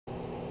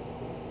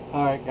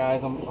Alright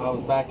guys, I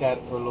was back at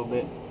it for a little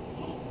bit,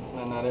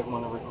 and I didn't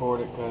want to record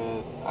it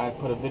because I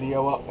put a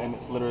video up and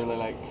it's literally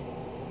like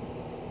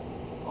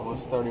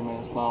almost 30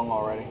 minutes long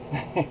already.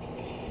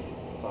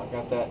 So I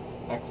got that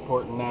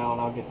exporting now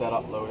and I'll get that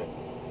uploaded.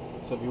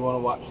 So if you want to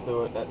watch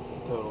through it, that's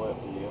totally up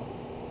to you.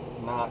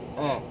 Not,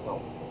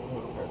 don't,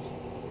 who cares?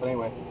 But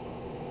anyway,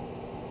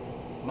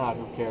 not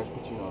who cares,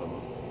 but you know what I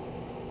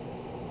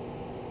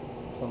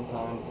mean.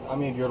 Sometimes, I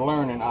mean if you're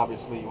learning,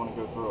 obviously you want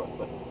to go through it,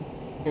 but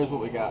here's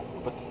what we got.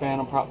 Put the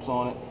phantom props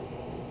on it.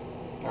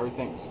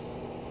 Everything's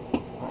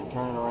alright.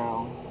 Turn it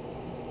around.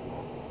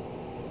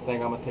 I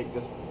think I'm gonna take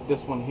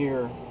this one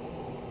here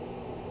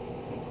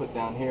and put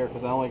down here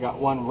because I only got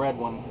one red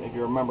one. If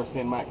you remember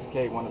seeing Max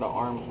K, one of the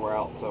arms were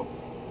out, so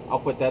I'll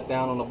put that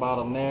down on the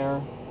bottom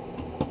there.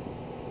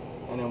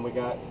 And then we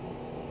got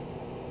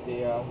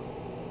the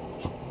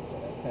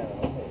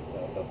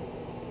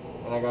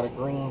and I got a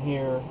green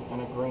here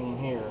and a green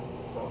here.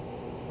 So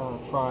kind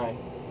of try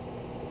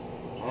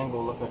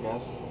angle look, I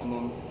guess. And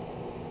then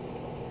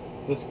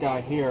this guy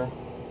here,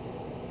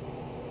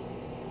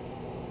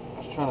 I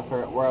was trying to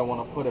figure out where I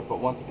want to put it, but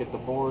once I get the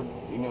board,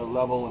 you know,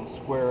 level and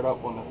square it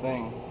up on the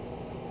thing,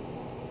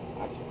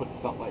 I just put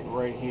something like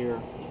right here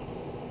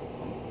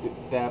and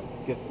dab,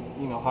 gets,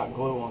 you know, hot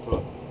glue onto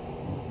it.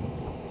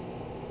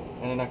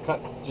 And then I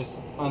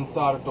just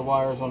unsoldered the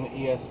wires on the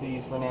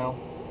ESCs for now.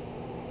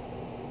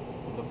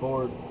 And the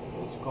board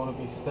is going to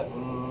be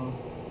setting.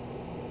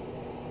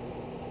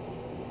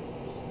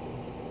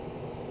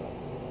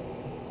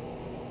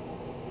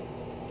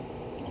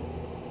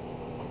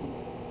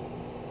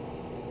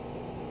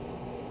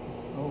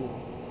 Oh,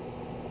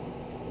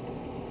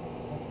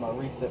 that's my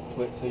reset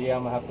switch. So yeah,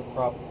 I'm gonna have to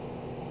prop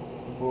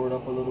the board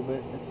up a little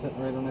bit. It's sitting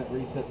right on that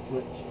reset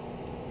switch.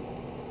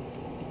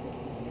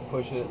 You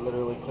push it, it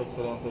literally clicks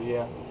it in. So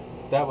yeah,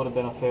 that would have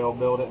been a fail.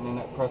 Build it and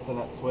then pressing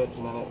that switch,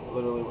 and then it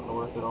literally wouldn't have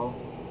worked at all.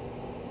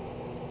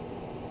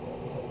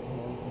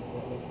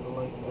 That's the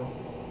light there.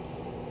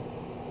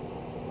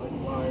 Light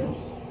wires.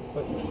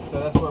 But so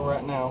that's where we're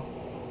at now.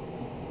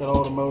 Got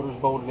all the motors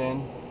bolted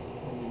in,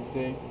 as you can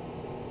see.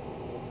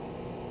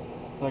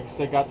 Like I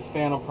said, got the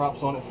phantom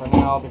props on it for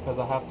now because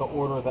I have to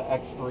order the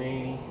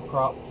X380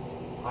 props.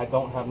 I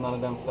don't have none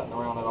of them sitting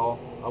around at all.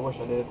 I wish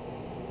I did.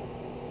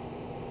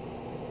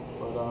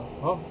 But,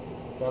 well,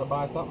 gotta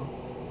buy something.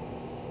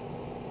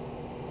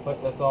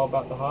 But that's all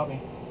about the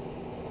hobby.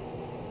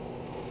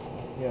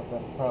 I see I've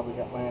probably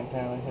got my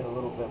antenna hit a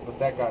little bit, but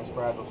that guy's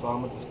fragile, so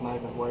I'm just not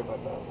even worry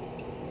about that.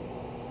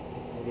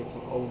 I'll get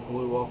some old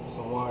glue off of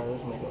some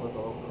wires, make it look a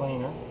little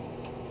cleaner.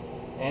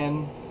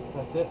 And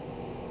that's it.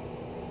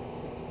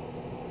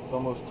 It's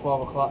almost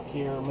 12 o'clock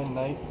here,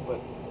 midnight, but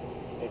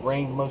it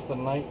rained most of the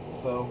night,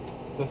 so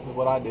this is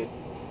what I did.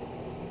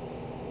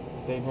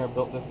 Stayed here and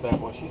built this bad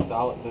boy. She's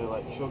solid too.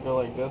 Like, she'll go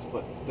like this,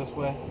 but this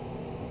way,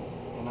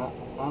 and I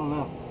don't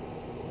know.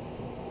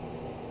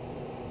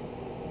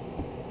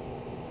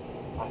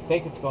 I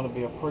think it's going to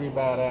be a pretty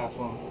badass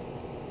one,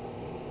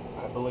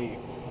 I believe.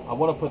 I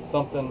want to put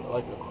something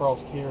like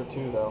across here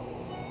too, though.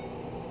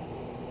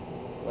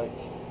 Like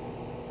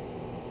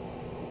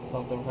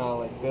something kind of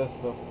like this,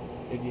 so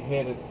if you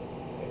hit it,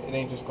 it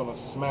ain't just going to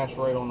smash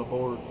right on the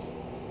boards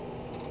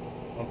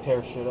and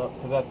tear shit up,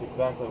 because that's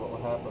exactly what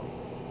would happen.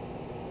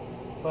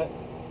 But,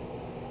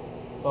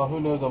 so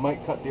who knows, I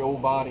might cut the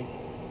old body.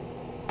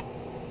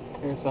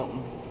 Here's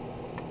something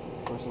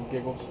for some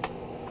giggles.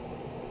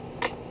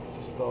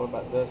 Just thought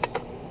about this.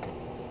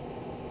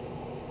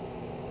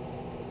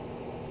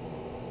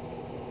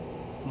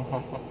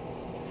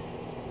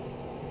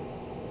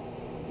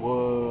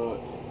 What?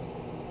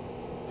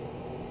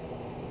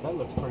 That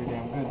looks pretty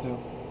damn good too, to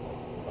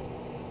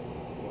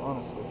be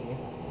honest with you.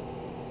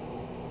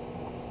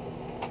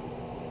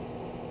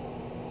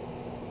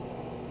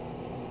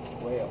 It's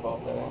way up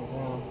off that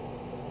antenna.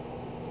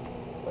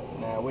 But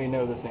nah, we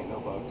know this ain't no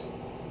bugs.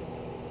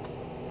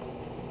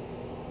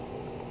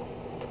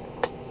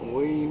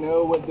 We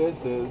know what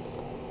this is.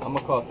 I'm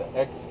gonna call it the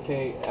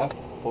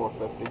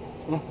f450.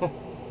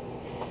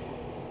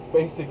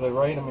 Basically,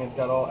 right? I mean, it's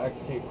got all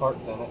XK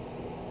parts in it.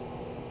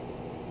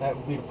 That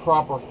would be the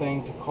proper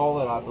thing to call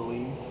it, I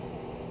believe.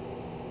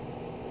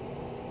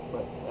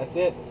 But that's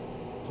it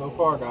so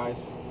far,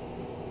 guys.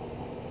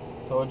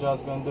 Told you I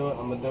was gonna do it.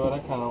 I'm gonna do it. I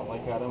kind of don't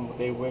like how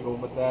they wiggle,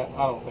 but that,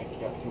 I don't think you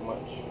got too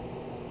much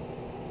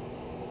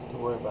to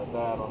worry about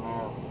that on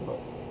there. But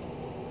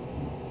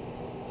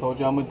told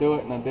you I'm gonna do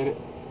it, and I did it.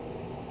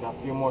 Got a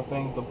few more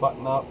things to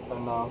button up,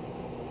 and I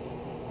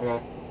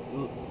gotta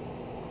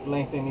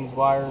lengthen these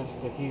wires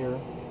to here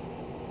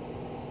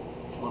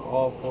on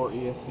all 4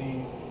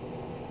 ESCs,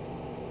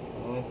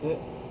 and that's it.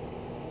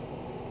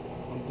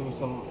 And do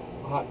some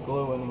hot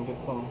gluing and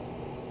get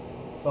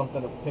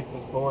something to pick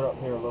this board up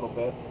here a little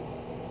bit.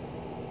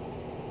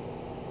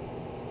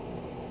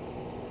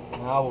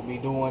 And I will be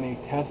doing a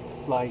test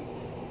flight,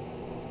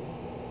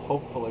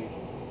 hopefully.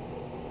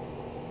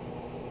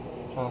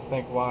 I'm trying to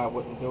think why I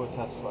wouldn't do a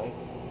test flight.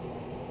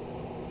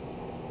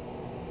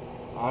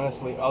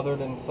 Honestly, other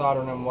than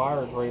soldering them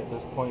wires right at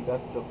this point,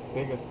 that's the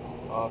biggest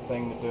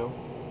thing to do.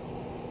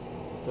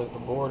 because the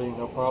board ain't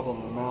no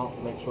problem to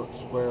mount. Make sure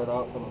it's squared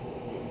up, and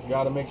you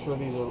got to make sure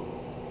these are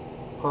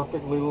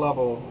perfectly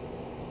level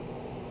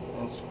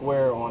and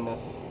square on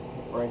this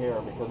right here,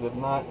 because if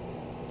not,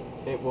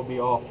 it will be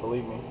off,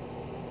 believe me.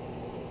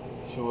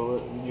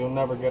 You'll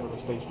never get her to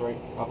stay straight.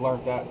 I've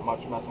learned that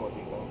much messing with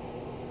these things.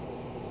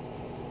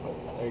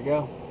 But there you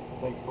go.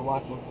 Thank you for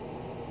watching.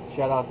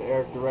 Shout out to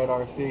Eric the Red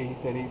RC. He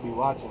said he'd be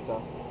watching,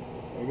 so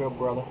there you go,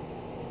 brother.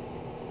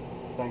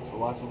 Thanks for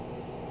watching.